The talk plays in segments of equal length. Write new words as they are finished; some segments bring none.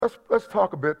Let's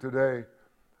talk a bit today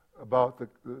about the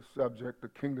subject, the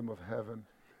kingdom of heaven.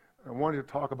 I wanted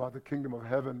to talk about the kingdom of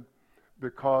heaven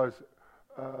because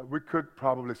we could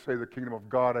probably say the kingdom of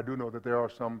God. I do know that there are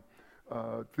some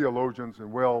theologians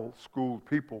and well-schooled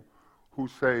people who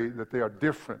say that they are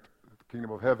different. The kingdom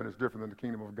of heaven is different than the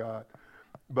kingdom of God.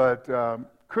 But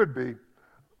could be.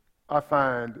 I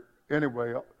find,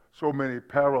 anyway, so many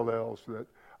parallels that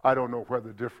I don't know where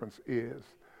the difference is.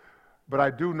 But I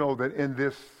do know that in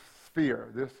this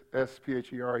sphere, this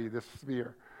S-P-H-E-R-E, this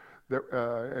sphere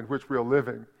that, in which we are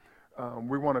living, I'm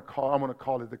going to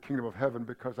call it the kingdom of heaven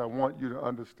because I want you to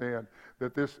understand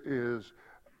that this is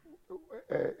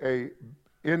a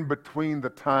in-between the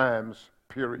times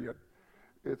period.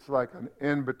 It's like an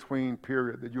in-between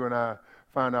period that you and I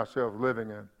find ourselves living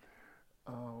in.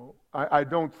 I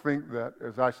don't think that,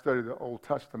 as I study the Old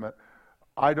Testament,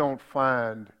 I don't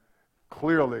find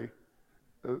clearly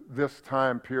this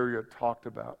time period talked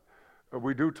about.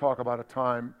 We do talk about a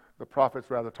time, the prophets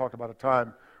rather talked about a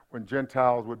time when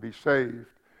Gentiles would be saved,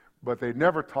 but they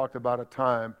never talked about a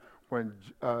time when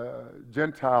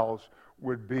Gentiles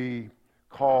would be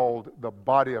called the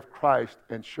body of Christ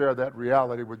and share that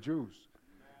reality with Jews.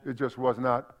 It just was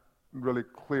not really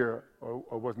clear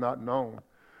or was not known.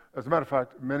 As a matter of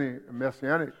fact, many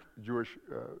Messianic Jewish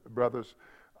brothers,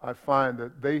 I find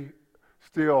that they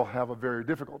still have a very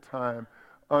difficult time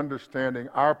understanding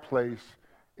our place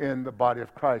in the body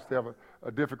of Christ. They have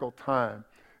a difficult time.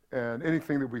 And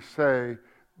anything that we say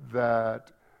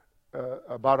that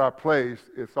about our place,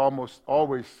 it's almost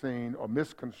always seen or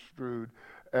misconstrued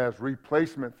as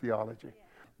replacement theology,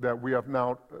 that we have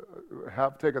now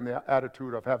have taken the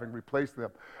attitude of having replaced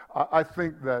them. I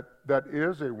think that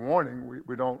is a warning.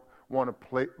 We don't want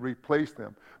to replace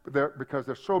them, but because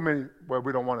there's so many where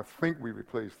we don't want to think we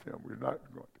replaced them. We're not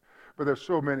going to. But there's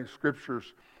so many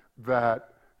scriptures that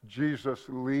Jesus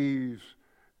leaves,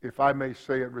 if I may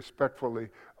say it respectfully,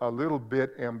 a little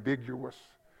bit ambiguous,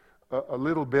 a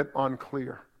little bit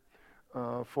unclear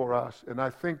for us. And I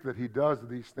think that he does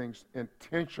these things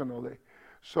intentionally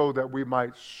so that we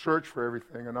might search for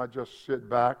everything and not just sit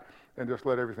back and just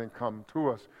let everything come to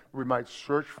us. We might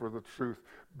search for the truth,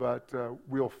 but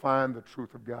we'll find the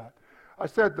truth of God. I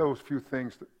said those few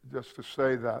things just to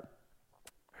say that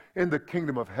in the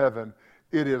kingdom of heaven,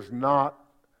 it is not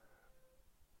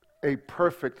a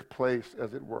perfect place,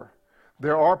 as it were.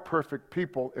 There are perfect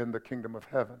people in the kingdom of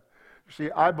heaven. You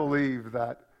see, I believe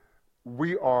that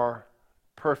we are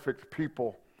perfect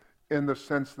people in the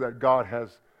sense that God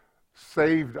has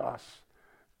saved us,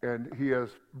 and he has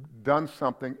done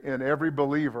something in every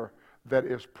believer that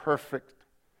is perfect.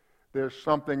 There's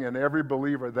something in every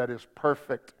believer that is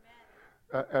perfect.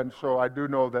 And so I do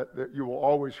know that you will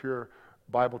always hear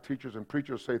Bible teachers and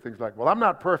preachers say things like, well, I'm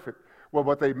not perfect. Well,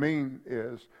 what they mean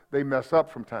is they mess up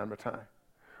from time to time.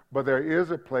 But there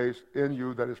is a place in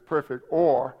you that is perfect,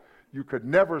 or you could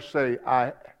never say,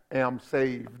 I am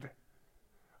saved.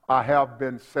 I have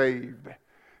been saved.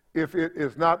 If it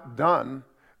is not done,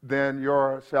 then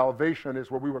your salvation is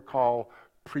what we would call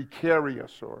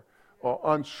precarious or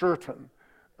uncertain.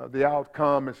 The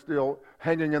outcome is still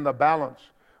hanging in the balance,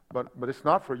 but it's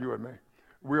not for you and me.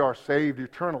 We are saved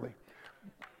eternally.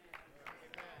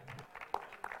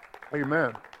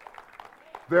 Amen.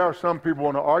 There are some people who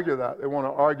want to argue that. They want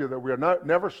to argue that we are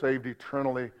never saved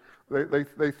eternally.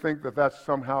 They think that that's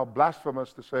somehow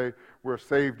blasphemous to say we're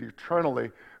saved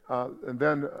eternally. And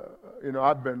then,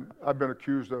 I've been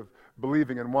accused of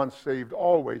believing in once saved,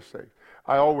 always saved.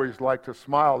 I always like to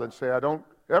smile and say I don't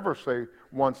ever say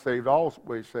once saved,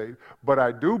 always saved. But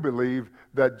I do believe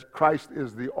that Christ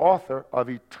is the author of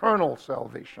eternal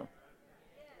salvation.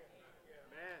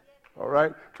 All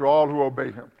right? To all who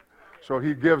obey him. So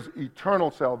he gives eternal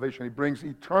salvation. He brings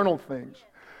eternal things.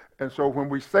 And so when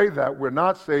we say that, we're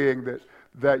not saying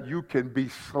that you can be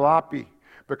sloppy,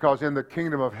 because in the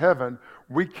kingdom of heaven,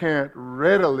 we can't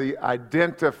readily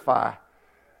identify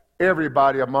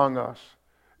everybody among us.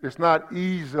 It's not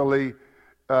easily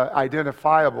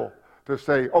identifiable to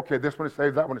say, okay, this one is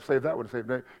saved, that one is saved, that one is saved.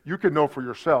 You can know for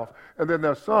yourself. And then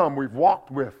there's some we've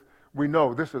walked with. We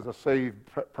know this is a saved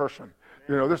person.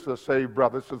 This is a saved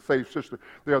brother, this is a saved sister.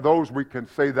 There are those we can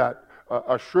say that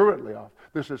assuredly of.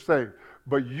 This is saved.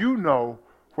 But you know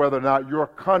whether or not your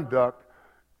conduct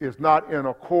is not in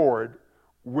accord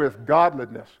with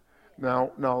godliness.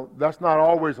 Now that's not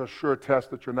always a sure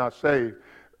test that you're not saved,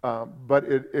 but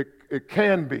it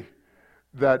can be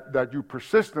that you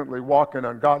persistently walk in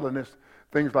ungodliness,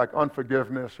 things like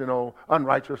unforgiveness,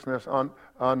 unrighteousness,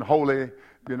 unholy,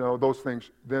 those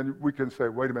things. Then we can say,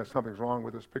 wait a minute, something's wrong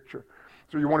with this picture.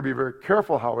 So you want to be very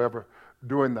careful, however,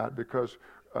 doing that, because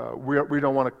we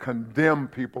don't want to condemn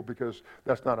people because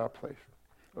that's not our place.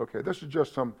 Okay, this is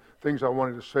just some things I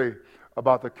wanted to say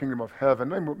about the kingdom of heaven.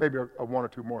 Maybe one or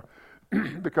two more.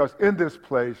 Because in this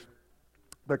place,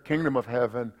 the kingdom of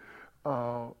heaven,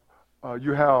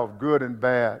 you have good and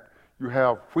bad. You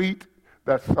have wheat,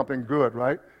 that's something good,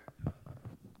 right?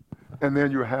 And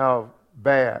then you have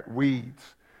bad,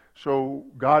 weeds. So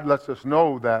God lets us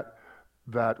know that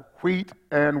wheat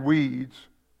and weeds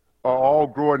are all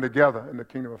growing together in the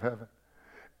kingdom of heaven.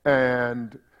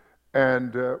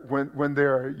 And when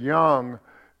they're young,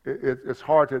 it's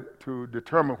hard to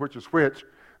determine which is which.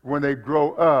 When they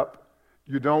grow up,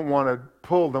 you don't want to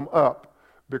pull them up,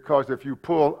 because if you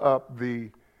pull up the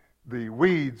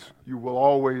weeds, you will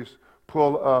always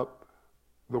pull up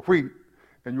the wheat,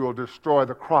 and you will destroy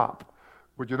the crop.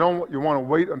 But you want to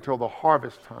wait until the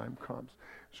harvest time comes.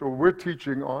 So we're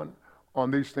teaching on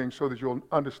these things so that you'll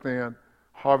understand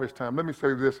harvest time. Let me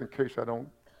say this in case I don't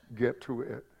get to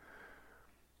it.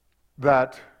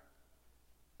 That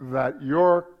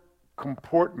your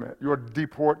comportment, your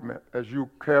deportment, as you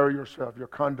carry yourself, your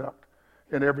conduct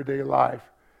in everyday life,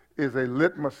 is a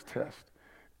litmus test.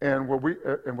 And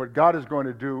what God is going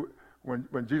to do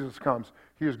when Jesus comes,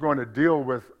 he is going to deal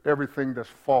with everything that's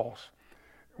false.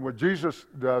 What Jesus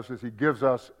does is he gives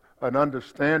us an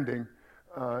understanding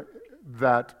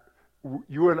that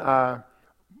you and I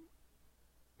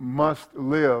must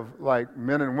live like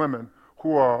men and women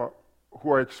who are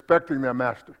expecting their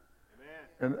master.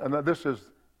 And this is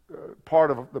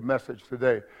part of the message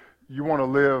today. You want to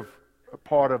live a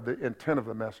part of the intent of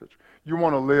the message. You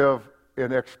want to live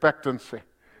in expectancy.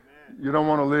 Amen. You don't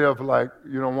want to live like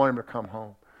you don't want him to come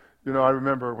home. I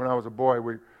remember when I was a boy,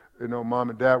 Mom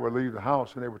and Dad would leave the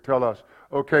house and they would tell us,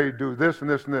 okay, do this and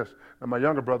this and this. And my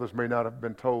younger brothers may not have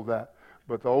been told that,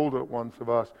 but the older ones of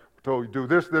us were told, do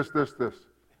this, this, this, this.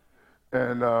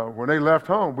 And when they left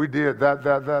home, we did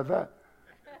that.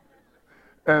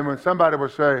 And when somebody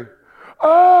would say,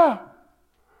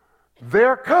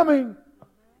 they're coming,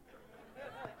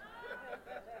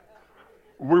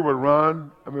 we would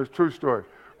run. I mean, it's a true story.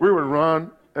 We would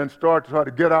run and start to try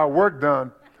to get our work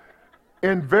done.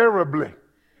 Invariably,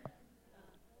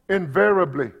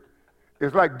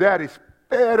 it's like Daddy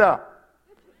sped up.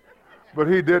 But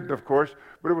he didn't, of course.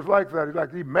 But it was like that.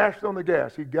 He mashed on the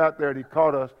gas. He got there and he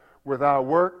caught us with our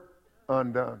work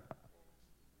undone.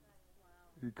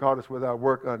 He caught us with our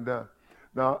work undone.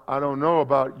 Now, I don't know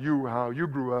about you, how you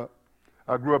grew up.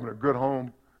 I grew up in a good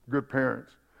home, good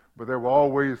parents. But there were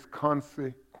always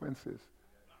consequences.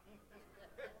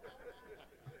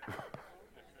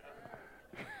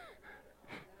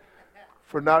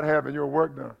 For not having your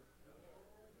work done.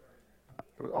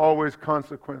 There was always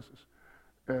consequences.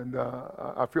 And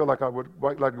I feel like I would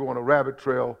like to go on a rabbit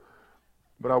trail,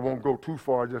 but I won't go too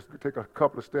far, just take a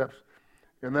couple of steps.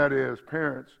 And that is,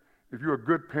 parents, if you're a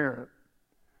good parent,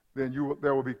 then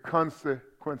there will be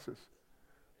consequences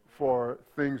for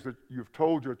things that you've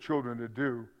told your children to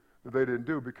do that they didn't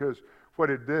do, because what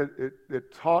it did,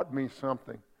 it taught me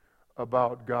something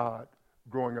about God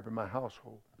growing up in my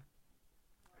household.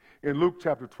 In Luke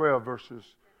chapter 12, verses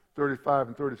 35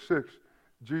 and 36,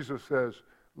 Jesus says,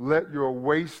 let your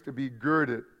waist be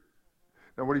girded.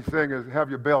 Now what he's saying is, have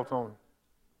your belt on.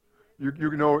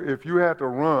 If you had to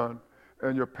run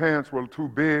and your pants were too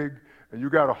big and you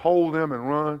got to hold them and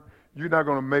run, you're not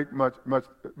going to make much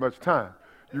time.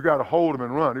 You got to hold them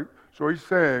and run. So he's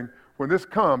saying, when this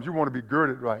comes, you want to be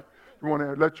girded right. You want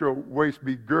to let your waist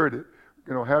be girded.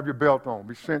 Have your belt on,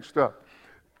 be cinched up.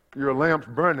 Your lamp's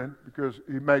burning because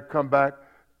he may come back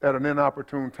at an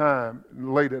inopportune time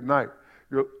late at night.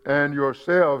 And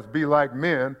yourselves be like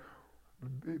men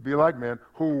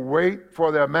who wait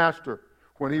for their master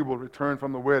when he will return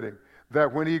from the wedding,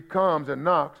 that when he comes and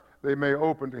knocks, they may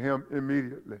open to him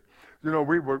immediately.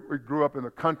 We grew up in the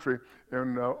country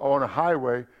and on a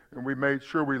highway, and we made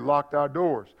sure we locked our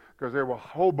doors because there were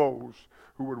hobos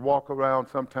who would walk around.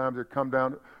 Sometimes they'd come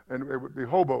down, and it would be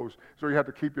hobos, so you had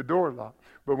to keep your door locked.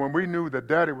 But when we knew that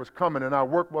Daddy was coming and our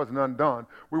work wasn't undone,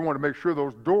 we wanted to make sure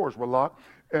those doors were locked.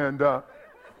 And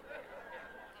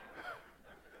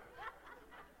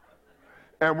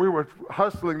we were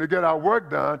hustling to get our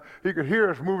work done. He could hear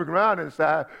us moving around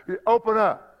inside. He'd open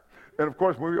up. And of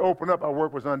course, when we opened up, our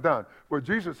work was undone. But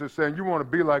Jesus is saying, you want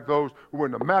to be like those who,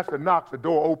 when the master knocks, the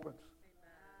door opens.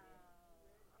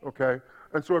 Okay?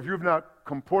 And so if you've not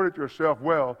comported yourself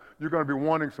well, you're going to be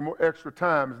wanting some more extra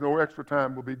time. No extra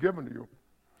time will be given to you.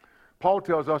 Paul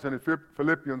tells us in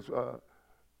Philippians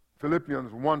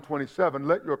 1:27,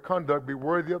 let your conduct be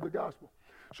worthy of the gospel.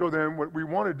 So then what we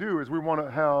want to do is we want to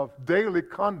have daily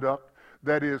conduct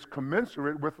that is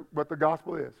commensurate with what the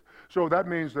gospel is. So that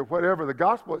means that whatever the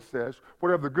gospel says,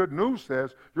 whatever the good news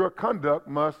says, your conduct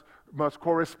must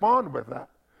correspond with that.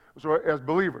 So as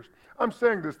believers, I'm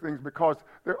saying these things because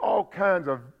there are all kinds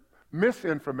of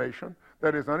misinformation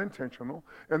that is unintentional,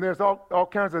 and there's all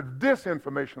kinds of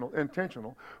disinformation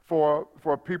intentional for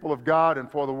people of God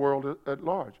and for the world at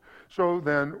large. So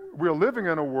then we're living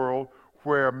in a world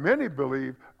where many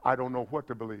believe, I don't know what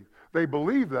to believe. They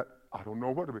believe that, I don't know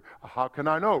what to believe. How can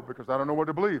I know? Because I don't know what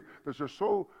to believe. There's just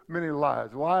so many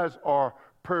lies. Lies are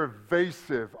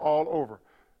pervasive all over.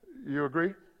 You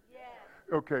agree? Yes.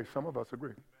 Okay, some of us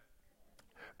agree.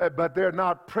 But they're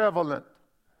not prevalent.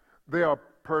 They are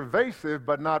pervasive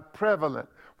but not prevalent.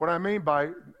 What I mean by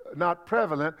not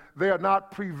prevalent, they are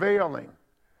not prevailing.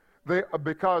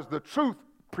 Because the truth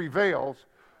prevails,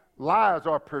 lies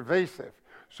are pervasive.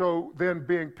 So then,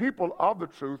 being people of the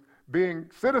truth, being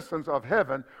citizens of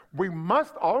heaven, we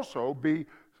must also be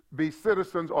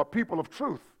citizens or people of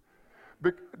truth.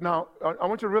 Now, I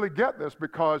want you to really get this,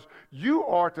 because you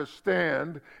are to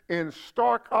stand in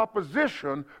stark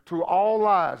opposition to all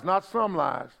lies, not some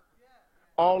lies,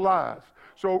 all lies.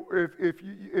 So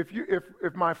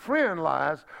if my friend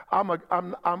lies,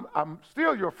 I'm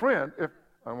still your friend. If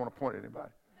I don't want to point at anybody,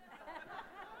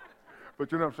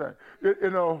 but you know what I'm saying. You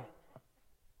know.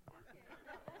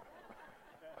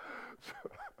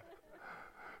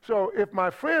 So if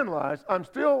my friend lies, I'm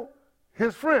still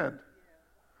his friend.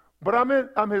 But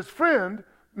I'm his friend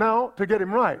now to get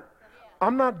him right.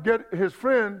 I'm not his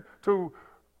friend to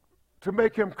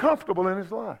make him comfortable in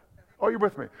his lie. Are you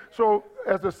with me? So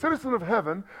as a citizen of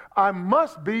heaven, I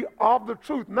must be of the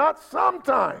truth, not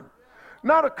sometime,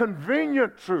 not a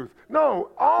convenient truth.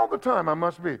 No, all the time I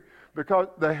must be, because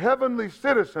the heavenly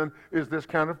citizen is this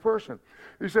kind of person.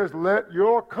 He says, let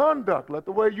your conduct, let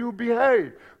the way you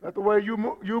behave, let the way you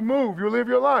move, you live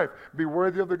your life, be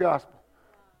worthy of the gospel.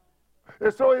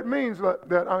 And so it means that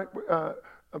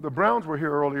the Browns were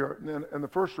here earlier in the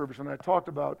first service, and I talked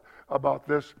about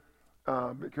this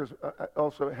because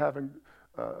also having,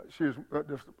 she is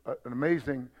just an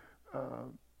amazing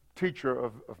teacher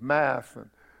of math, and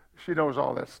she knows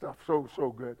all that stuff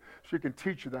so good. She can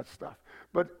teach you that stuff.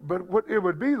 But what it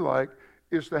would be like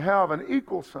is to have an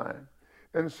equal sign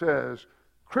and says,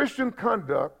 Christian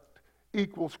conduct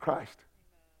equals Christ.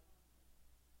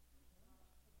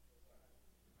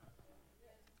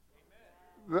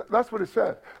 That's what it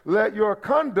says. Let your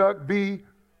conduct be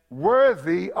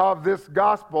worthy of this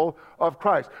gospel of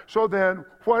Christ. So then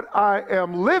what I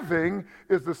am living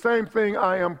is the same thing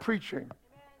I am preaching.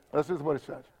 This is what it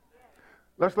says.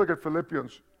 Let's look at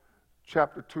Philippians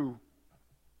chapter 2,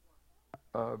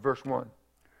 verse 1.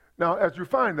 Now, as you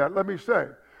find that, let me say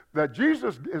that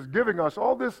Jesus is giving us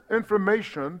all this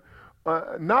information,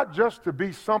 not just to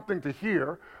be something to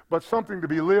hear, but something to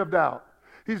be lived out.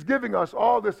 He's giving us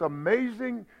all this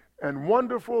amazing and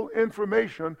wonderful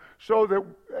information so that,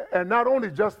 and not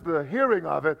only just the hearing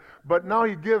of it, but now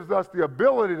he gives us the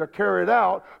ability to carry it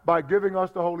out by giving us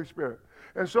the Holy Spirit.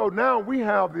 And so now we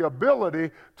have the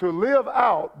ability to live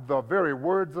out the very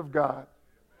words of God.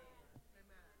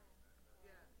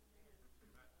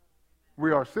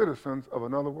 We are citizens of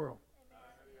another world.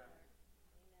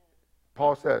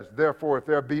 Paul says, therefore, if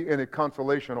there be any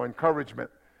consolation or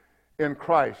encouragement in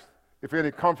Christ, if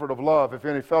any comfort of love, if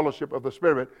any fellowship of the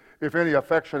Spirit, if any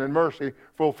affection and mercy,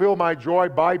 fulfill my joy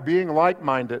by being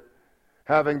like-minded,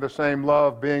 having the same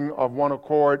love, being of one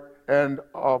accord and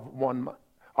of one mind.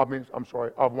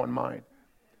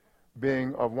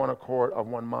 Being of one accord, of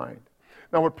one mind.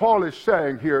 Now what Paul is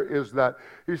saying here is that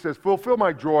he says, fulfill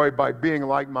my joy by being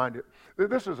like-minded.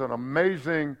 This is an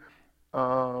amazing,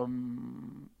 I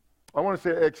want to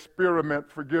say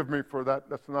experiment. Forgive me for that.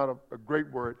 That's not a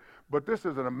great word. But this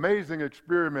is an amazing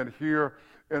experiment here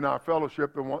in our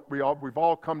fellowship. We've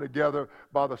all come together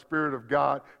by the Spirit of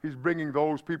God. He's bringing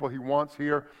those people he wants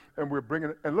here, and we're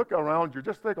bringing it. And look around you.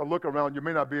 Just take a look around. You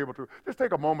may not be able to. Just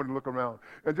take a moment and look around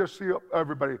and just see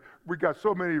everybody. We got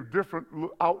so many different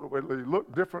outwardly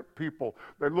look different people.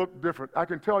 They look different. I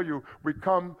can tell you, we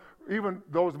come. Even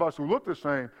those of us who look the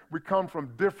same, we come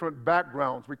from different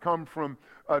backgrounds. We come from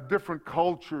different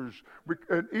cultures,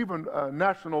 and even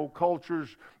national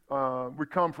cultures. We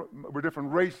come from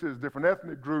different races, different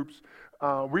ethnic groups.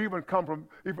 We even come from,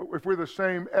 even if we're the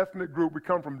same ethnic group, we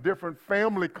come from different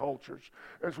family cultures.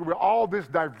 And so all this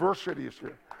diversity is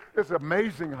here. It's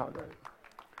amazing how that is.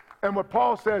 And what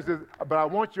Paul says is, but I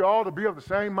want you all to be of the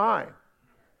same mind.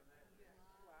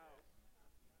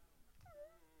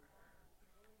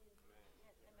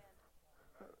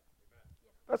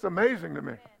 That's amazing to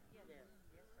me.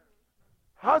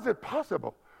 How is it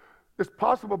possible? It's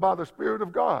possible by the Spirit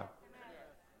of God.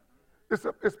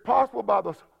 It's possible by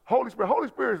the Holy Spirit. Holy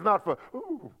Spirit is not for,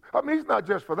 I mean, he's not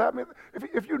just for that. I mean,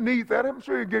 if you need that, I'm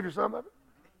sure he'll give you some of it.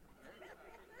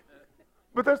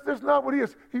 But that's not what he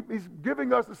is. He's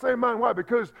giving us the same mind. Why?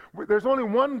 Because there's only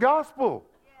one gospel.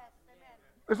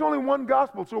 There's only one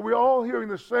gospel, so we're all hearing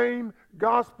the same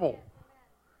gospel.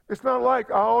 It's not like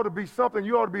I ought to be something,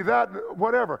 you ought to be that,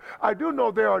 whatever. I do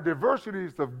know there are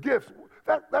diversities of gifts.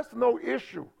 That's no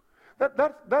issue.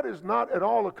 That is not at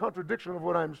all a contradiction of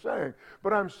what I'm saying.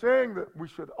 But I'm saying that we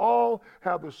should all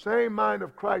have the same mind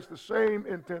of Christ, the same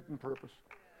intent and purpose.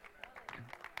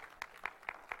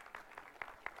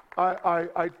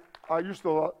 I used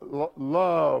to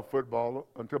love football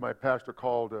until my pastor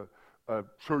called a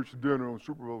church dinner on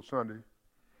Super Bowl Sunday.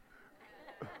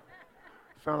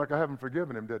 Sound like I haven't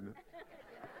forgiven him, didn't it?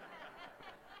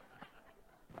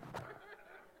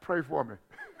 Pray for me.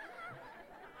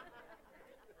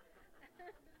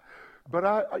 But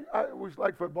I always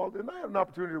liked football, and I had an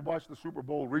opportunity to watch the Super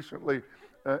Bowl recently,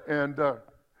 and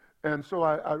so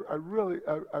I really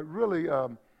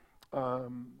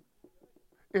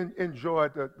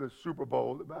enjoyed the Super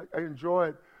Bowl. I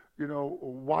enjoyed,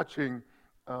 watching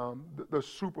the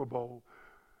Super Bowl.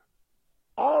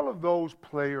 All of those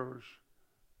players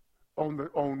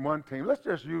on one team. Let's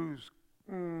just use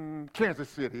Kansas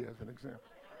City as an example.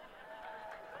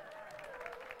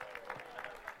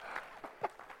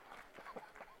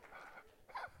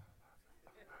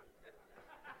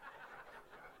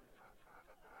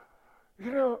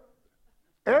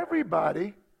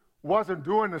 Everybody wasn't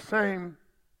doing the same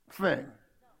thing,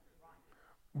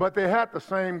 but they had the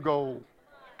same goal.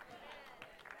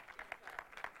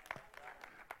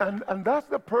 And that's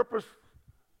the purpose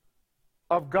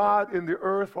of God in the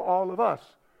earth for all of us.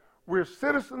 We're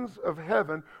citizens of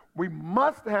heaven. We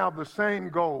must have the same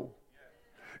goal.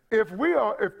 If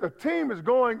the team is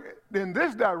going in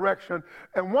this direction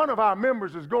and one of our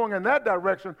members is going in that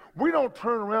direction, we don't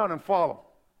turn around and follow.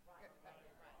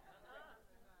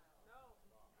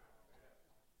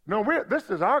 No, this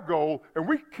is our goal, and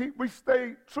we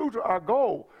stay true to our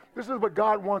goal. This is what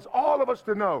God wants all of us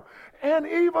to know, and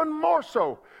even more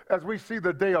so as we see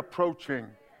the day approaching.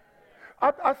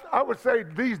 I would say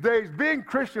these days, being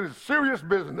Christian is serious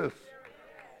business.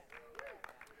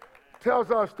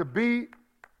 Tells us to be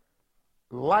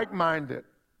like-minded,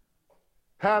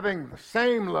 having the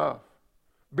same love,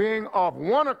 being of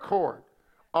one accord,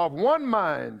 of one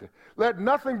mind. Let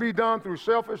nothing be done through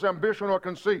selfish ambition or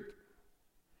conceit,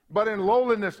 but in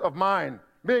lowliness of mind,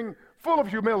 being full of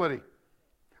humility.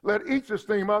 Let each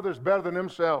esteem others better than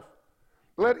himself.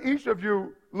 Let each of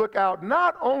you look out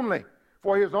not only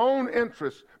for his own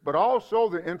interests, but also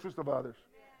the interest of others.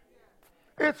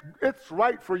 It's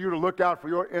right for you to look out for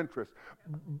your interests,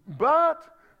 but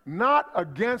not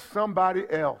against somebody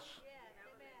else.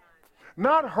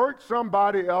 Not hurt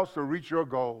somebody else to reach your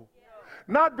goal.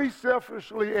 Not be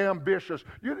selfishly ambitious.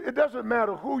 It doesn't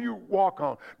matter who you walk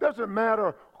on. It doesn't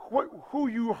matter who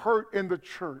you hurt in the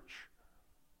church.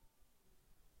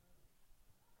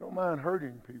 Don't mind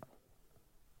hurting people.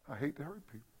 I hate to hurt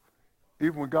people.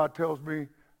 Even when God tells me,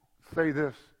 say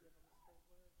this,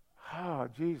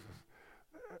 Jesus,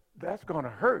 that's going to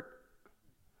hurt.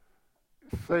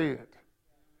 Say it.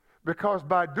 Because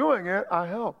by doing it, I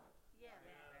help.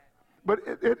 But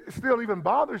it still even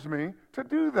bothers me to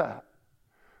do that.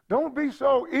 Don't be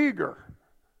so eager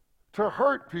to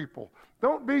hurt people.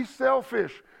 Don't be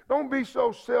selfish. Don't be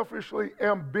so selfishly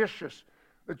ambitious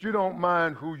that you don't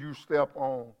mind who you step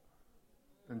on.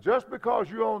 And just because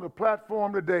you're on the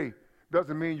platform today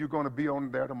doesn't mean you're going to be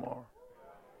on there tomorrow.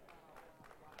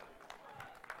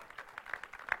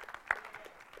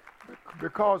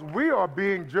 Because we are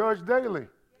being judged daily,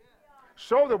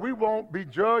 so that we won't be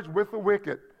judged with the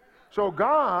wicked. So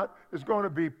God is going to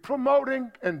be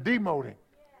promoting and demoting.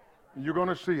 You're going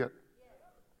to see it.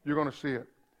 You're going to see it.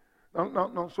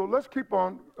 No. So let's keep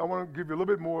on. I want to give you a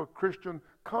little bit more Christian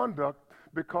conduct,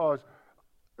 because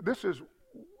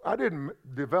I didn't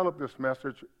develop this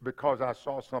message because I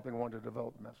saw something and wanted to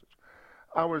develop the message.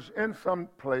 I was in some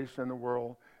place in the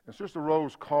world, and Sister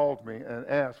Rose called me and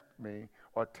asked me,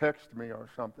 or texted me or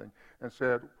something, and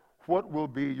said, what will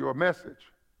be your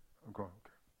message? I'm going,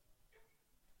 okay.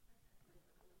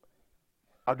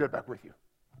 I'll get back with you.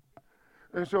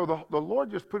 And so the Lord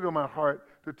just put it on my heart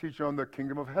to teach on the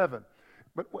kingdom of heaven.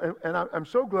 And I'm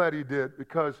so glad he did,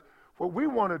 because what we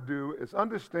want to do is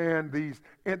understand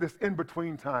this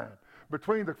in-between time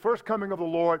between the first coming of the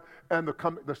Lord and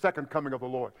the second coming of the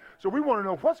Lord. So we want to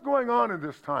know what's going on in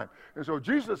this time. And so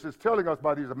Jesus is telling us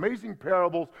by these amazing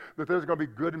parables that there's going to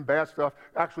be good and bad stuff.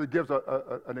 Actually gives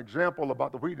an example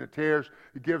about the wheat and the tares.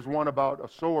 He gives one about a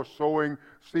sower sowing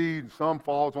seed, and some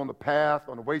falls on the path,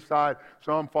 on the wayside,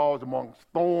 some falls amongst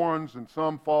thorns, and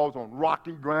some falls on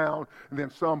rocky ground, and then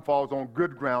some falls on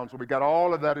good ground. So we got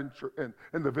all of that in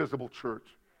the visible church.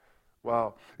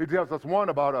 Wow. He tells us one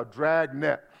about a drag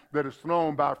net that is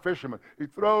thrown by a fisherman. He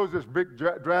throws this big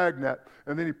drag net,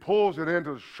 and then he pulls it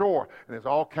into the shore, and there's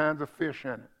all kinds of fish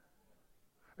in it.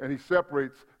 And he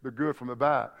separates the good from the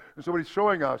bad. And so what he's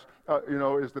showing us,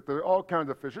 is that there are all kinds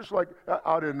of fish. Just like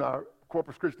out in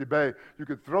Corpus Christi Bay, you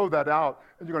could throw that out,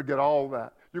 and you're going to get all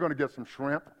that. You're going to get some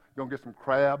shrimp. You're going to get some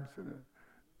crabs in it.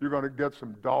 You're going to get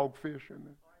some dogfish in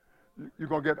it. You're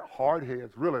going to get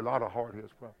hardheads, really a lot of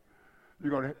hardheads, probably.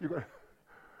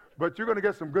 But you're going to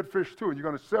get some good fish too, and you're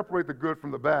going to separate the good from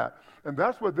the bad. And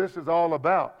that's what this is all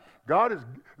about. God is,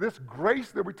 this grace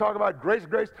that we talk about, grace.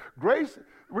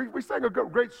 We sang a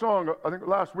great song, I think,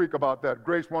 last week about that,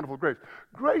 grace, wonderful grace.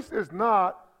 Grace is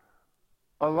not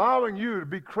allowing you to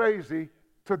be crazy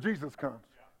till Jesus comes.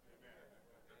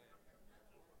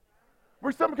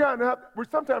 We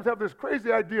sometimes have this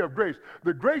crazy idea of grace.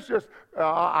 The grace just,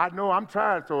 I know I'm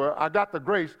tired, so I got the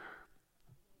grace.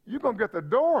 You're going to get the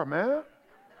door, man.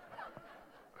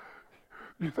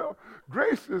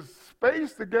 Grace is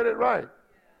space to get it right.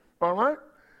 All right?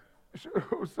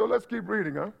 So let's keep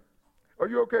reading, huh? Are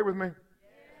you okay with me?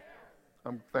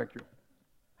 Thank you.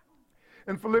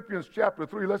 In Philippians chapter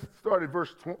 3, let's start at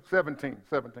verse 17.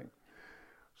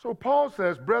 So Paul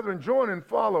says, brethren, join in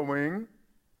following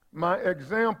my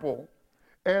example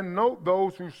and note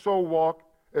those who so walk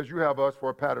as you have us for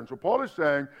a pattern. So Paul is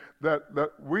saying that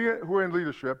we who are in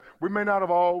leadership, we may not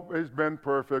have always been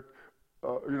perfect,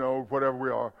 whatever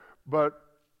we are, but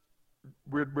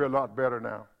we're a lot better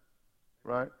now,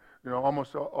 right?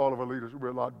 Almost all of our leaders, we're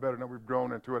a lot better now. We've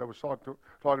grown into it. I was talking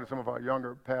to some of our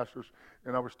younger pastors,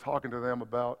 and I was talking to them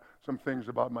about some things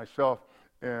about myself,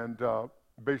 and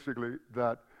basically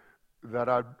that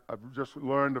I've just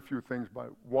learned a few things by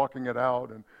walking it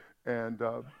out, and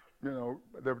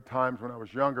there were times when I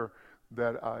was younger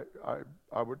that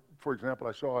I would, for example,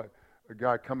 I saw a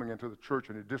guy coming into the church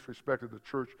and he disrespected the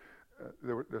church.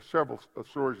 There's several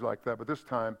stories like that, but this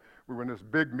time we were in this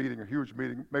big meeting, a huge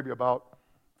meeting, maybe about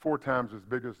 4 times as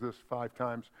big as this, 5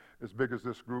 times as big as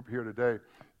this group here today.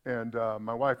 And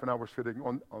my wife and I were sitting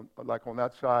on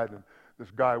that side, and this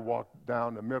guy walked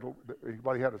down the middle.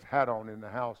 He had his hat on in the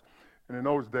house. And in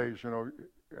those days,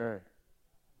 hey.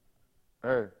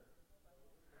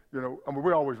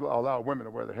 We always allow women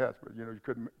to wear their hats, but you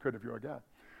couldn't if you're a guy.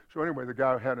 So anyway, the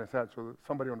guy had his hat, so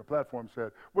somebody on the platform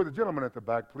said, "Well, the gentleman at the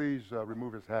back, please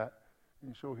remove his hat."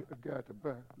 And so the guy at the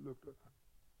back looked up.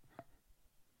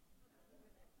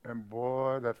 And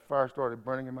boy, that fire started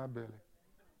burning in my belly.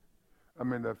 I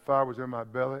mean, that fire was in my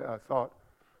belly. I thought,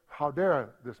 how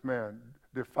dare this man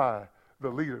defy the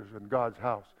leaders in God's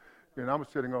house? And I was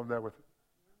sitting over there with,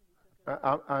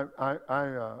 I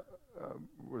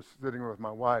was sitting with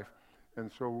my wife, and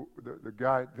so the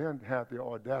guy then had the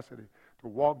audacity to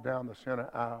walk down the center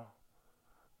aisle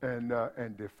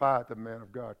and defy the man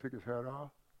of God. Took his hat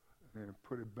off and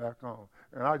put it back on.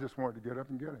 And I just wanted to get up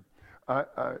and get him.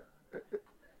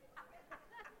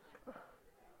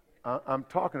 I'm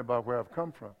talking about where I've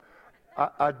come from.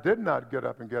 I did not get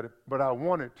up and get it, but I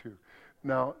wanted to.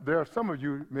 Now, there are some of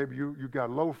you, maybe you got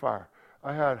low fire.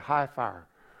 I had high fire.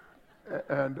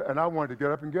 And I wanted to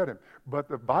get up and get him. But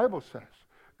the Bible says,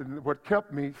 what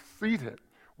kept me seated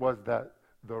was that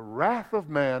the wrath of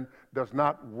man does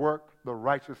not work the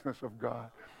righteousness of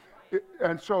God.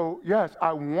 And so, yes,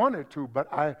 I wanted to,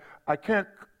 but I can't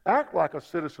act like a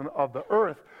citizen of the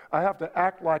earth. I have to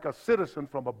act like a citizen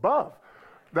from above.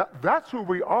 That's who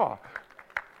we are.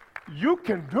 You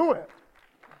can do it.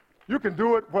 You can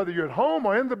do it whether you're at home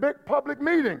or in the big public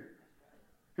meeting.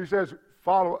 He says,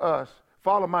 follow us.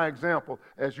 Follow my example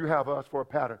as you have us for a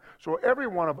pattern. So every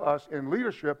one of us in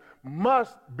leadership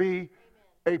must be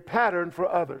a pattern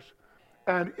for others.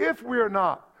 And if we are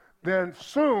not, then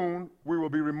soon we will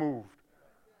be removed.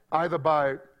 Either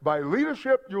by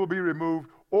leadership you will be removed,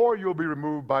 or you'll be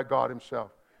removed by God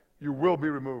himself. You will be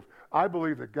removed. I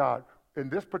believe that God, in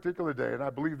this particular day, and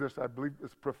I believe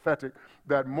it's prophetic,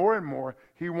 that more and more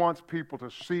he wants people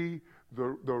to see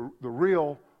the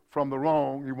real from the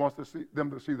wrong. He wants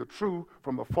them to see the true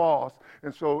from the false.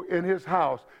 And so in his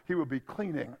house, he will be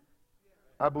cleaning.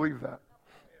 I believe that.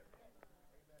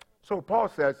 So Paul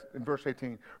says in verse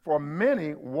 18, for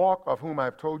many walk, of whom I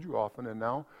have told you often, and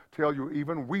now tell you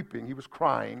even weeping, he was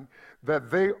crying,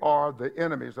 that they are the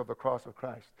enemies of the cross of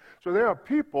Christ. So there are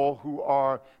people who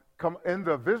are in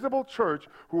the visible church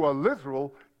who are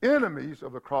literal enemies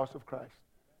of the cross of Christ.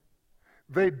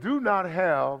 They do not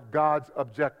have God's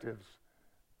objectives.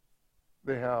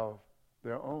 They have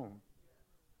their own.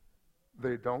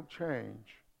 They don't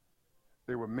change.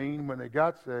 They were mean when they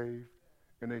got saved,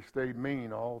 and they stayed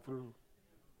mean all through.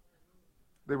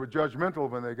 They were judgmental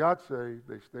when they got saved.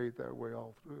 They stayed that way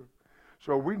all through.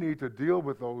 So we need to deal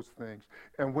with those things.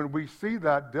 And when we see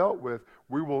that dealt with,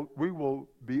 we will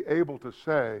be able to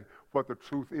say what the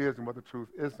truth is and what the truth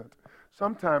isn't.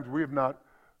 Sometimes we have not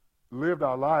lived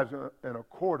our lives in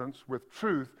accordance with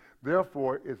truth.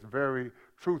 Therefore,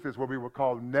 truth is what we would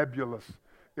call nebulous.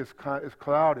 It's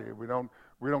cloudy. We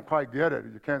don't quite get it.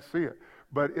 You can't see it.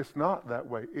 But it's not that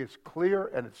way. It's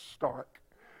clear and it's stark.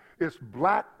 It's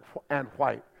black and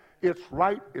white. It's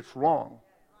right, it's wrong.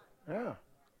 Yeah.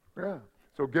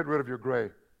 So get rid of your gray.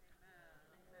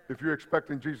 If you're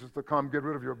expecting Jesus to come, get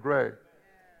rid of your gray.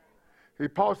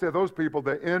 Paul said those people,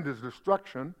 their end is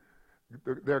destruction.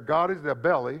 Their God is their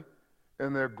belly,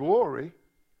 and their glory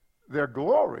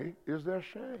is their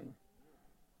shame.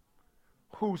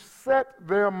 Who set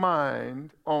their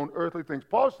mind on earthly things.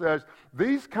 Paul says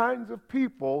these kinds of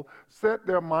people set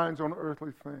their minds on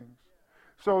earthly things.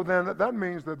 So then that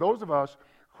means that those of us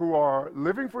who are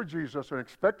living for Jesus and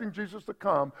expecting Jesus to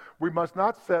come, we must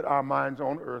not set our minds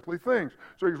on earthly things.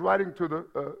 So he's writing to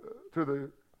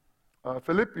the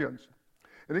Philippians.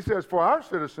 And he says, for our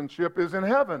citizenship is in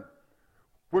heaven,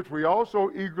 which we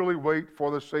also eagerly wait for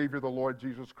the Savior, the Lord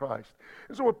Jesus Christ.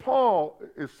 And so what Paul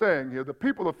is saying here, the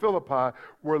people of Philippi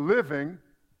were living,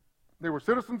 they were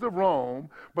citizens of Rome,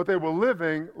 but they were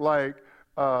living like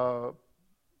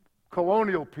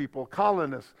colonial people,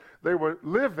 colonists. They were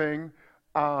living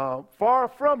far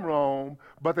from Rome,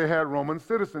 but they had Roman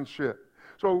citizenship.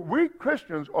 So we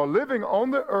Christians are living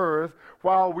on the earth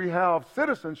while we have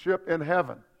citizenship in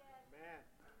heaven.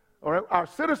 All right? Our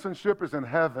citizenship is in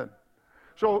heaven.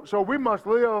 So we must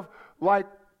live like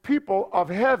people of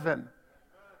heaven,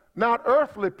 not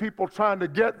earthly people trying to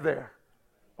get there.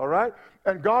 All right?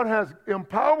 And God has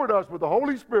empowered us with the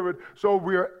Holy Spirit so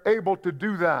we're able to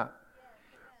do that.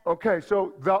 Okay,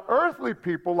 so the earthly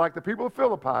people, like the people of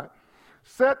Philippi,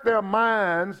 set their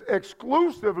minds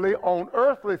exclusively on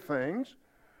earthly things,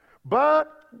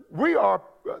 but we are,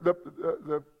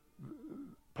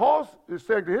 Paul is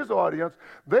saying to his audience,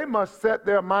 they must set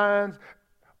their minds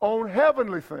on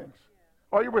heavenly things.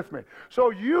 Are you with me?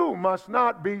 So you must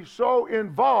not be so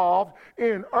involved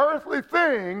in earthly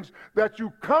things that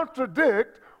you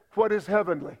contradict what is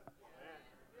heavenly.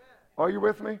 Are you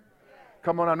with me?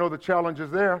 Come on, I know the challenge is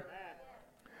there.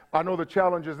 I know the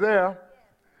challenge is there.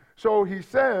 So he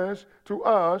says to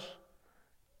us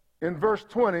in verse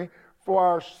 20, for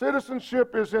our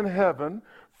citizenship is in heaven,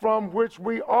 from which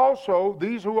we also,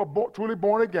 these who are truly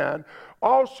born again,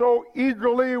 also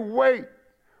eagerly wait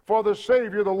for the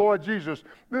Savior, the Lord Jesus.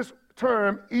 This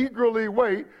term, eagerly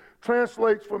wait,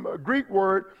 translates from a Greek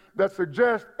word that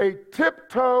suggests a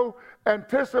tiptoe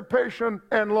anticipation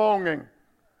and longing.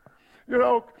 You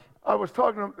know, I was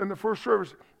talking in the first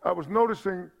service, I was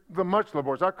noticing the Muchler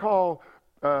boys. I call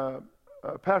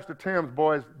Pastor Tim's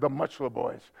boys the Muchler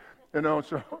boys. You know,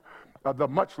 so the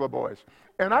Muchler boys.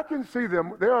 And I can see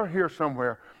them, they are here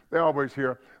somewhere. They're always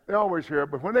here.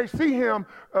 But when they see him,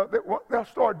 they'll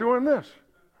start doing this.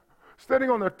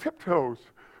 Standing on their tiptoes.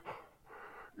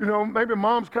 You know, maybe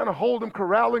mom's kind of holding them,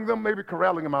 corralling them. Maybe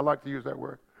corralling them, I like to use that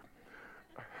word.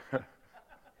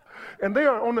 And they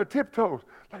are on their tiptoes,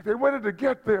 like they waited to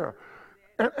get there.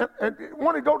 And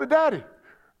want to go to daddy.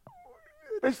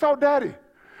 They saw daddy.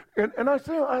 And I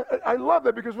say, I love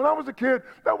that because when I was a kid,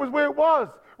 that was where it was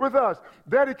with us.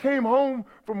 Daddy came home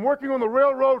from working on the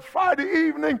railroad Friday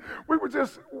evening. We were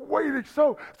just waiting.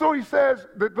 So he says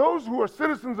that those who are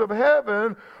citizens of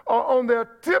heaven are on their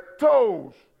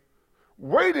tiptoes,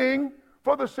 waiting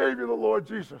for the Savior, the Lord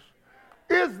Jesus.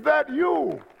 Is that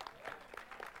you?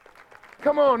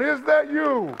 Come on, is that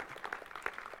you?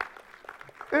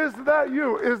 Is that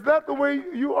you? Is that the way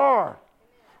you are?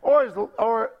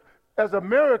 Or as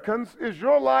Americans, is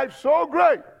your life so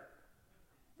great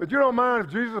that you don't mind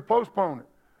if Jesus postponed it?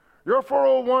 Your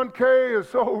 401k is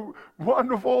so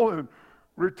wonderful and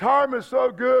retirement is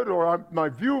so good, or my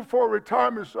view for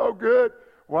retirement is so good.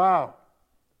 Wow.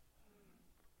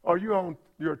 Are you on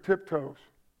your tiptoes?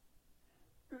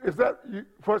 Is that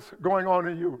what's going on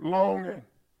in you? Longing.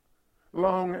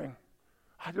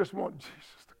 I just want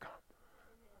Jesus to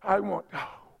come.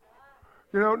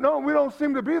 No, we don't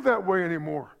seem to be that way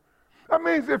anymore. That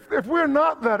means if we're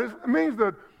not that, it means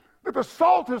that the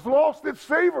salt has lost its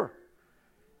savor.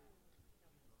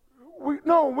 We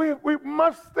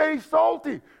must stay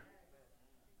salty.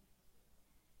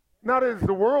 Not as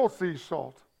the world sees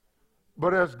salt,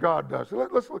 but as God does.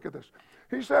 Let's look at this.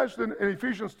 He says in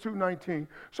Ephesians 2:19,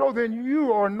 so then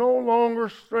you are no longer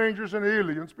strangers and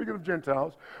aliens, speaking of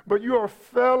Gentiles, but you are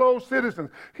fellow citizens.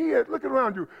 Look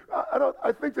around you.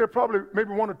 I think there are probably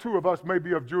maybe one or two of us may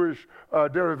be of Jewish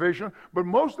derivation, but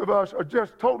most of us are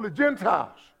just totally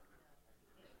Gentiles.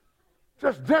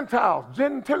 Just Gentiles,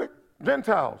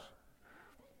 Gentiles.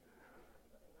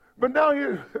 But now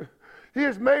he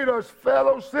has made us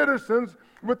fellow citizens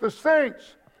with the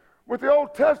saints, with the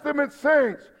Old Testament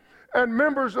saints, and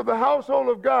members of the household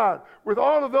of God. With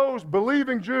all of those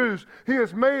believing Jews, he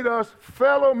has made us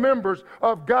fellow members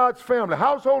of God's family.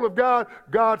 Household of God,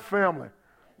 God's family.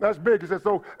 That's big. He says,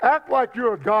 so act like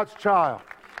you're God's child.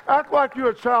 Act like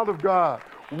you're a child of God.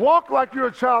 Walk like you're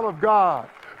a child of God.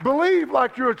 Believe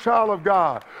like you're a child of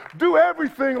God. Do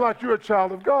everything like you're a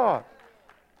child of God.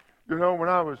 You know, when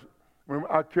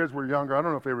our kids were younger, I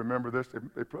don't know if they remember this,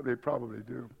 they probably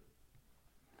do.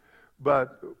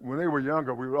 But when they were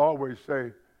younger, we would always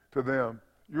say to them,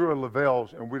 you're a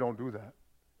Lavelles, and we don't do that.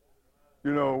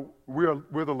 You know,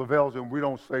 we're the Lavelles, and we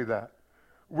don't say that.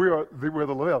 We're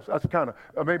the Lavelles. That's kind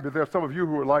of, maybe there's some of you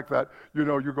who are like that. You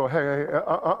know, you go, hey,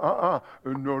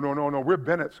 no, we're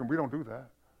Bennett's, and we don't do that.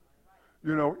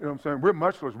 You know what I'm saying? We're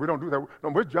Muchlers, we don't do that. No,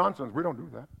 we're Johnsons, we don't do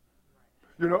that.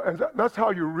 You know, and that's how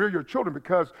you rear your children,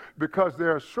 because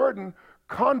there are certain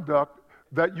conduct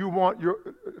that you want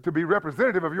to be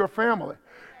representative of your family.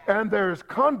 And there is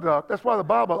conduct, that's why the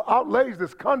Bible outlays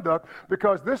this conduct,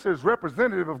 because this is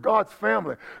representative of God's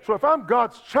family. So if I'm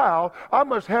God's child, I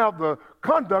must have the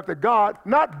conduct that God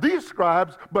not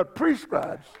describes, but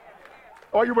prescribes.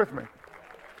 Are you with me?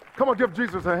 Come on, give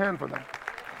Jesus a hand for that.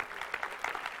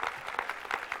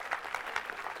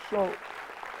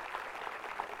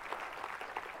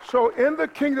 So in the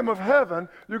kingdom of heaven,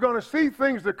 you're going to see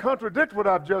things that contradict what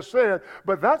I've just said,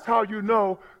 but that's how you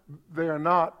know they are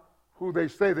not who they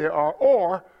say they are,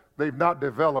 or they've not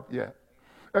developed yet.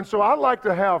 And so I like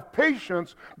to have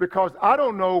patience, because I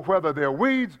don't know whether they're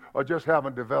weeds or just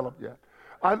haven't developed yet.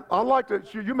 I like to,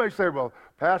 you may say, well,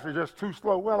 Pastor, you're just too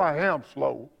slow. Well, I am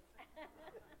slow.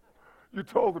 You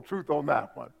told the truth on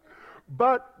that one.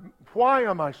 But why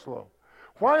am I slow?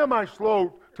 Why am I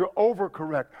slow to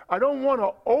overcorrect? I don't want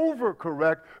to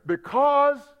overcorrect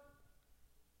because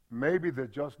maybe they're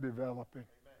just developing.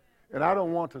 And I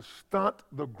don't want to stunt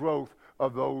the growth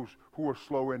of those who are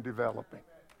slow in developing.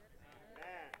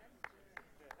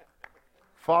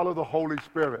 Follow the Holy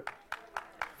Spirit.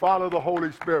 Follow the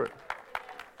Holy Spirit.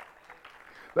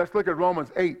 Let's look at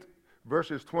Romans 8,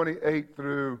 verses 28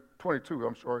 through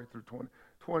 22. Through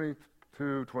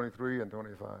 22, 23, and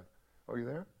 25. Are you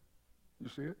there? You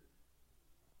see it?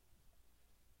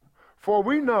 For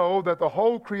we know that the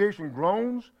whole creation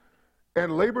groans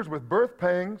and labors with birth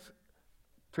pangs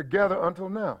together until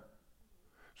now.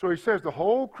 So he says the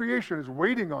whole creation is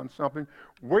waiting on something,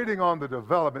 waiting on the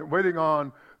development, waiting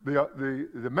on the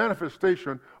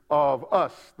manifestation of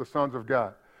us, the sons of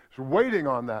God. It's waiting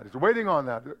on that. It's waiting on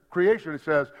that. The creation, it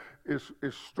says, is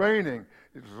straining,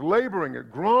 it's laboring,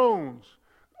 it groans.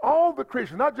 All the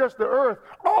creation, not just the earth,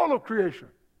 all of creation.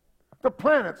 The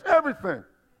planets, everything.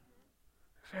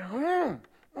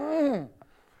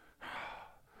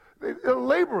 They're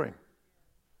laboring.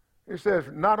 He says,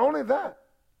 not only that.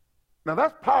 Now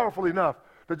that's powerful enough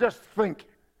to just think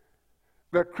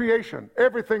that creation,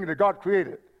 everything that God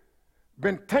created,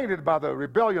 been tainted by the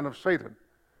rebellion of Satan.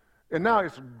 And now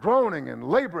it's groaning and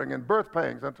laboring in birth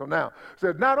pangs until now. He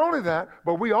said, not only that,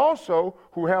 but we also,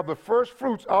 who have the first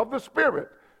fruits of the Spirit,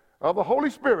 of the Holy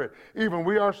Spirit, even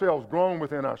we ourselves groan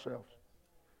within ourselves.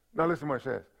 Now listen to what it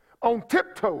says. On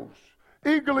tiptoes,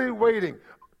 eagerly waiting,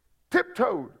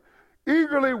 tiptoed,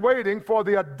 eagerly waiting for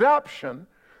the adoption,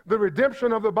 the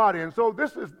redemption of the body. And so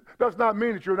this does not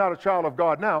mean that you're not a child of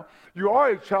God now. You are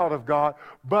a child of God,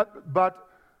 but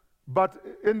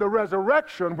in the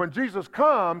resurrection, when Jesus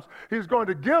comes, he's going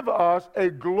to give us a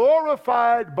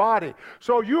glorified body.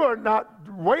 So you are not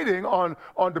waiting on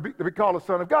to be called a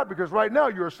son of God, because right now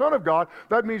you're a son of God.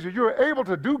 That means that you're able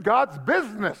to do God's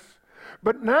business.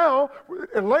 But now,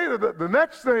 and later, the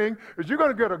next thing is you're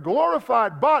going to get a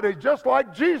glorified body just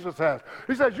like Jesus has.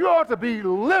 He says you ought to be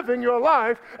living your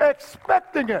life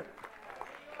expecting it.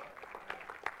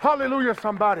 Hallelujah,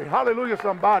 somebody. Hallelujah,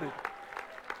 somebody.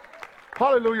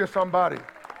 Hallelujah, somebody.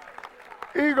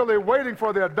 eagerly waiting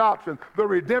for the adoption, the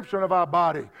redemption of our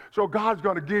body. So God's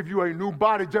going to give you a new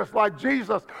body just like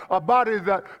Jesus, a body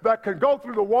that can go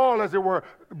through the wall, as it were.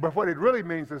 But what it really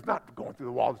means is not going through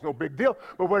the wall. It's no big deal.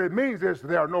 But what it means is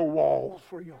there are no walls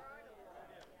for you.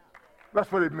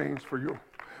 That's what it means for you.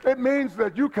 It means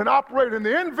that you can operate in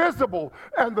the invisible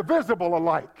and the visible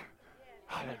alike.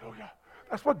 Hallelujah.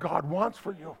 That's what God wants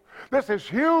for you. This is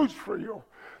huge for you.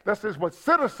 This is what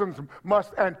citizens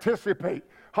must anticipate.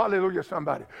 Hallelujah,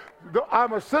 somebody.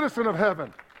 I'm a citizen of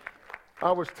heaven.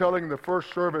 I was telling the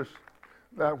first service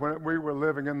that when we were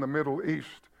living in the Middle East,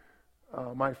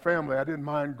 my family, I didn't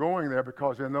mind going there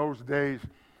because in those days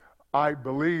I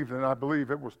believed, and I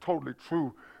believe it was totally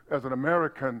true as an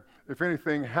American, if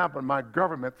anything happened, my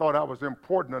government thought I was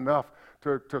important enough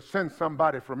to send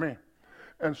somebody for me.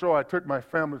 And so I took my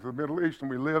family to the Middle East and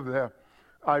we lived there.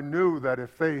 I knew that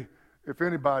if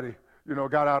anybody,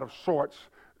 got out of sorts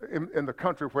in the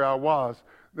country where I was,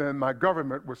 then my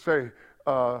government would say,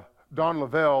 Don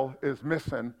Lavelle is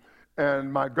missing.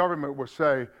 And my government would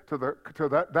say to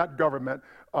that government,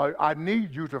 I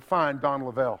need you to find Don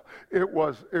Lavelle. He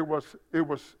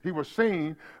was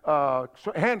seen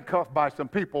handcuffed by some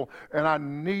people, and I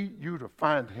need you to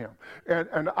find him.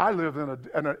 And I lived in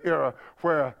an era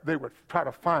where they would try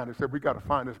to find. They said, we got to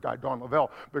find this guy Don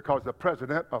Lavelle because the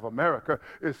president of America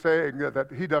is saying that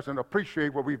he doesn't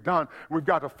appreciate what we've done. We've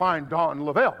got to find Don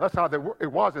Lavelle. That's how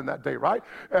it was in that day, right?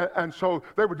 And so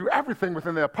they would do everything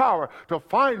within their power to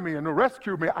find me and to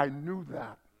rescue me. I knew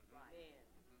that.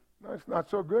 No, it's not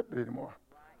so good anymore.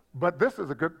 But this is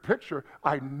a good picture.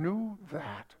 I knew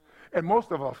that. And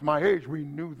most of us, my age, we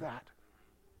knew that.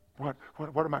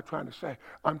 What am I trying to say?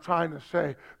 I'm trying to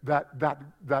say that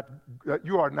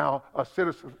you are now a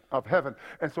citizen of heaven.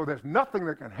 And so there's nothing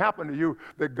that can happen to you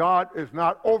that God is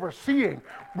not overseeing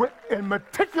in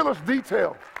meticulous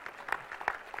detail.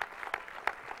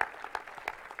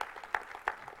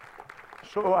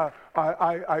 So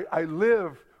I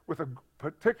live with a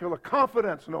particular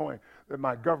confidence knowing that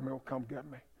my government will come get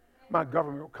me. My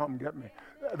government will come get me.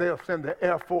 They'll send the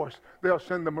Air Force. They'll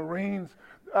send the Marines.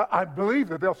 I believe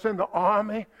that they'll send the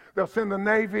Army. They'll send the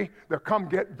Navy. They'll come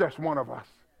get just one of us.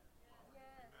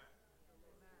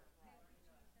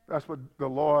 That's what the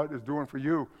Lord is doing for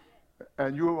you.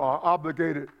 And you are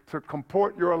obligated to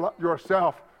comport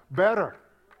yourself better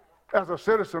as a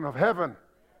citizen of heaven.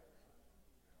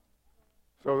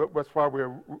 So that's why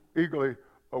we're eagerly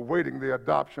awaiting the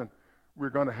adoption. We're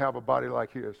going to have a body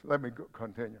like his. Let me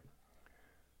continue.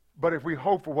 But if we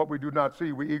hope for what we do not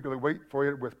see, we eagerly wait for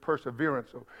it with perseverance.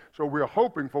 So we're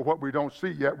hoping for what we don't see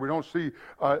yet. We don't see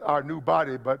our new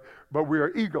body, but we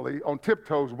are eagerly on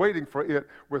tiptoes waiting for it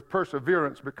with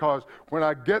perseverance, because when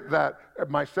I get that,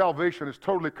 my salvation is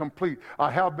totally complete.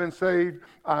 I have been saved.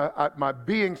 My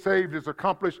being saved is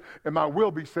accomplished, and my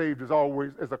will be saved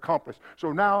is accomplished.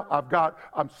 So now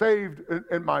I'm saved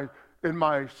in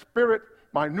my spirit,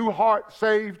 my new heart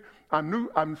saved.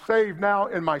 I'm saved now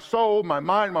in my soul, my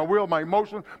mind, my will, my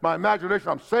emotions, my imagination.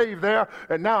 I'm saved there,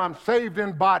 and now I'm saved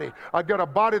in body. I get a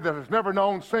body that has never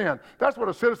known sin. That's what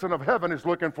a citizen of heaven is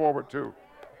looking forward to.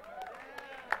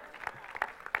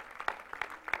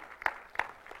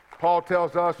 Paul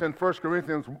tells us in 1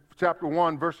 Corinthians chapter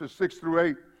 1, verses 6 through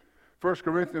 8. 1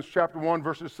 Corinthians chapter 1,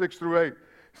 verses 6 through 8.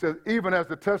 He says, even as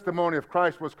the testimony of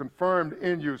Christ was confirmed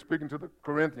in you, speaking to the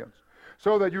Corinthians,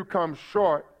 so that you come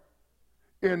short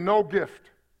in no gift.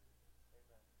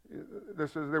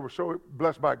 This is, they were so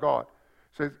blessed by God.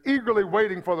 It says, eagerly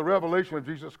waiting for the revelation of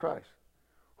Jesus Christ,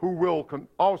 who will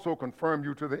also confirm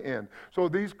you to the end. So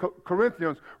these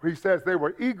Corinthians, he says they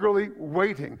were eagerly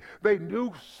waiting. They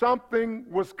knew something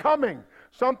was coming.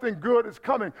 Something good is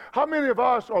coming. How many of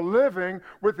us are living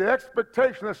with the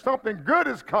expectation that something good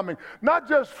is coming? Not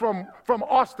just from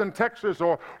Austin, Texas,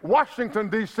 or Washington,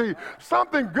 D.C.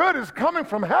 Something good is coming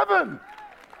from heaven.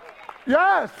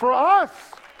 Yes, for us.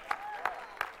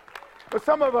 But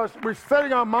some of us, we're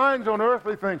setting our minds on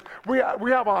earthly things. We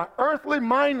have an earthly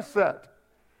mindset.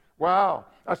 Wow,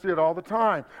 I see it all the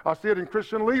time. I see it in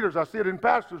Christian leaders. I see it in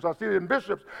pastors. I see it in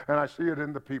bishops. And I see it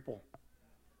in the people.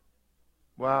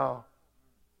 Wow.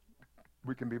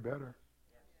 We can be better.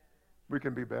 We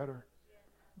can be better.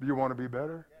 Do you want to be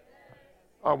better?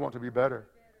 I want to be better.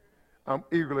 I'm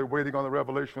eagerly waiting on the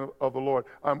revelation of the Lord.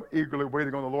 I'm eagerly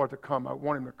waiting on the Lord to come. I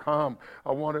want him to come.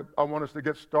 I want us to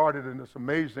get started in this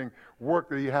amazing work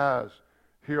that he has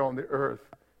here on the earth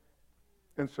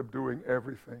in subduing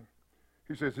everything.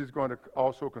 He says he's going to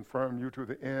also confirm you to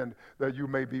the end, that you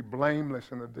may be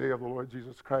blameless in the day of the Lord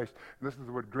Jesus Christ. And this is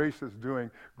what grace is doing.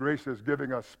 Grace is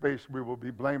giving us space. We will be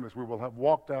blameless. We will have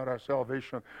walked out our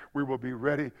salvation. We will be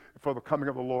ready for the coming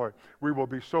of the Lord. We will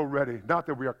be so ready. Not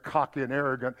that we are cocky and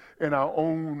arrogant in our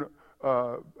own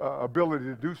ability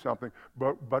to do something,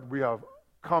 but we have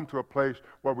come to a place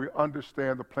where we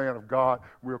understand the plan of God.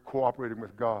 We are cooperating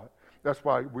with God. That's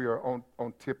why we are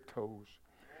on tiptoes.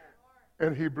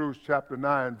 In Hebrews chapter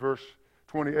 9, verse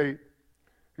 28,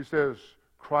 he says,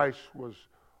 Christ was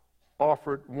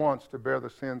offered once to bear the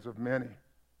sins of many.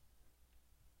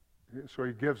 So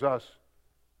he gives us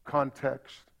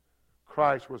context.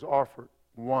 Christ was offered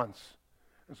once.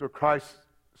 And so Christ's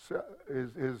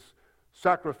his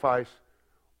sacrifice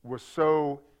was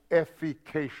so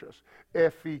efficacious.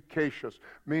 Efficacious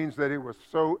means that it was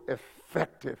so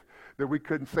effective that we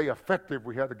couldn't say effective.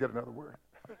 We had to get another word.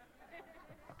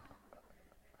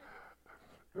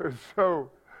 It was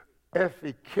so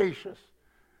efficacious.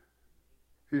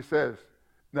 He says,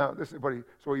 now this is what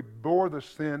so he bore the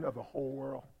sin of the whole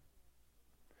world.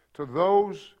 To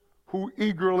those who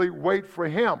eagerly wait for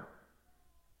him.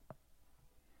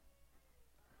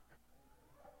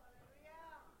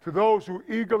 To those who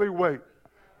eagerly wait.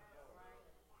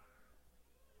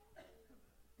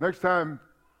 Next time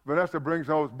Vanessa brings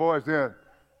those boys in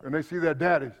and they see their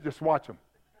daddy, just watch them.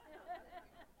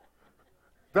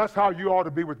 That's how you ought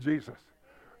to be with Jesus.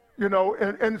 You know,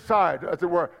 inside, as it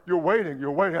were, you're waiting.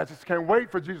 I just can't wait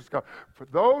for Jesus to come. For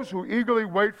those who eagerly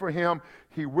wait for him,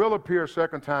 he will appear a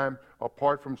second time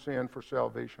apart from sin for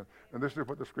salvation. And this is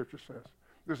what the scripture says.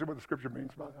 This is what the scripture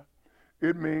means by that.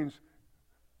 It means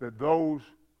that those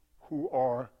who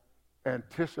are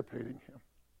anticipating him,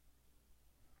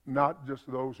 not just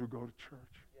those who go to church.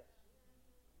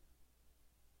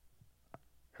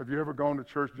 Have you ever gone to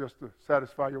church just to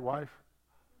satisfy your wife?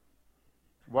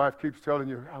 Wife keeps telling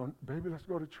you, oh, baby, let's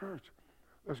go to church.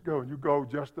 Let's go. And you go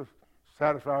just to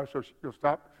satisfy her so you'll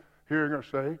stop hearing her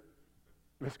say,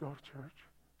 let's go to church.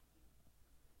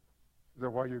 Is that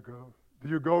why you go? Do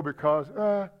you go because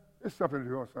it's something to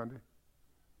do on Sunday?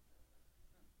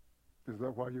 Is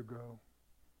that why you go?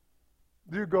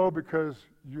 Do you go because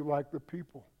you like the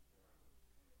people?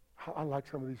 I like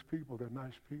some of these people. They're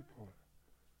nice people.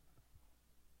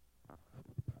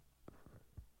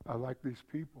 I like these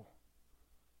people.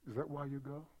 Is that why you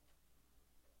go?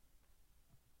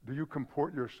 Do you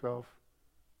comport yourself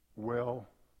well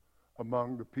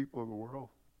among the people of the world?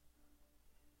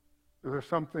 Are there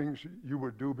some things you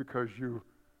would do because you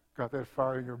got that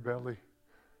fire in your belly,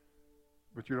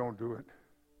 but you don't do it?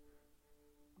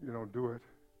 You don't do it.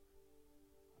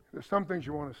 There's some things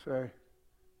you want to say.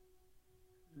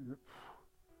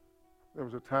 There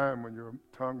was a time when your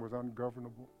tongue was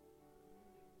ungovernable.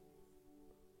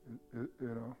 You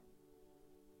know.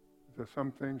 There's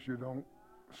some things you don't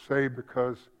say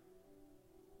because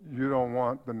you don't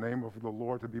want the name of the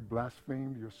Lord to be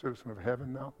blasphemed. You're a citizen of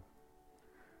heaven now.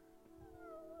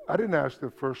 I didn't ask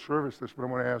the first service this, but I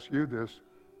want to ask you this.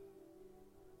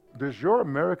 Does your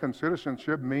American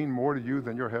citizenship mean more to you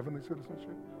than your heavenly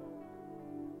citizenship?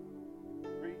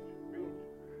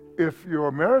 If your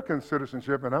American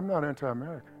citizenship, and I'm not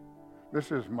anti-American,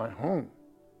 this is my home,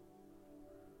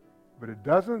 but it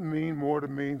doesn't mean more to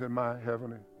me than my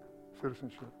heavenly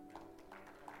citizenship.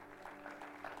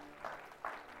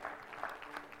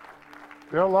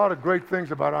 There are a lot of great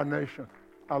things about our nation.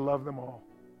 I love them all.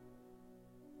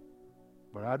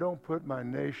 But I don't put my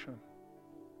nation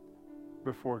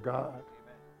before God.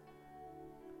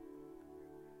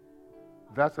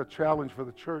 That's a challenge for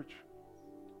the church.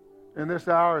 In this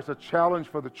hour, it's a challenge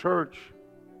for the church.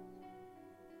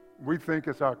 We think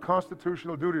it's our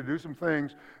constitutional duty to do some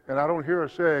things, and I don't hear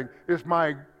us saying, it's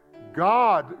my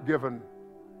God-given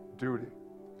duty.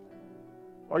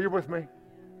 Are you with me?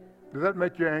 Does that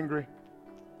make you angry?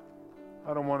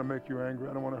 I don't want to make you angry.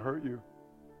 I don't want to hurt you.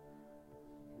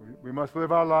 We must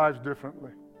live our lives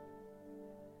differently.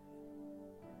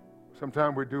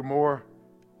 Sometimes we do more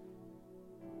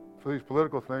for these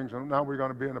political things, and now we're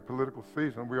going to be in a political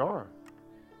season. We are.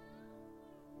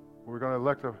 We're going to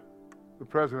elect the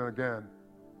president again.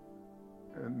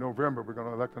 In November, we're going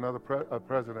to elect another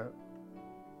president.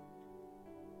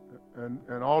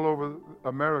 And all over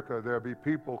America, there'll be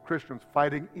people, Christians,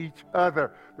 fighting each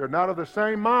other. They're not of the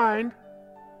same mind.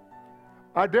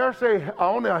 I dare say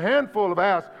only a handful have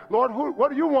asked, Lord,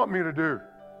 what do you want me to do?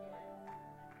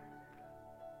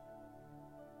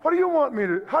 How do you want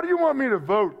me to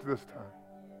vote this time?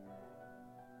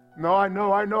 No, I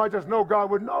know, I just know God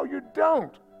would. No, you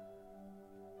don't.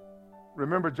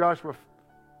 Remember Joshua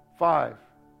 5,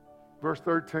 verse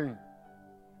 13.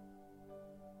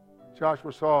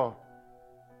 Joshua saw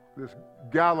this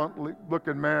gallantly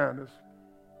looking man, this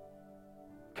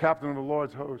captain of the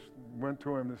Lord's host, went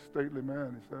to him, this stately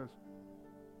man. He says,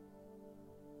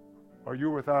 "Are you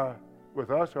with us,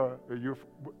 or are you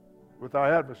with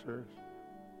our adversaries?"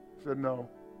 He said, "No.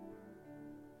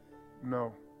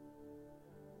 No.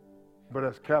 But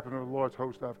as captain of the Lord's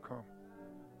host, I've come.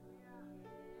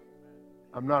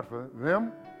 I'm not for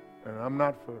them, and I'm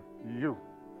not for you.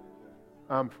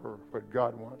 I'm for what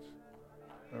God wants."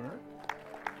 All right?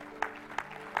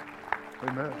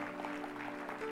 Amen.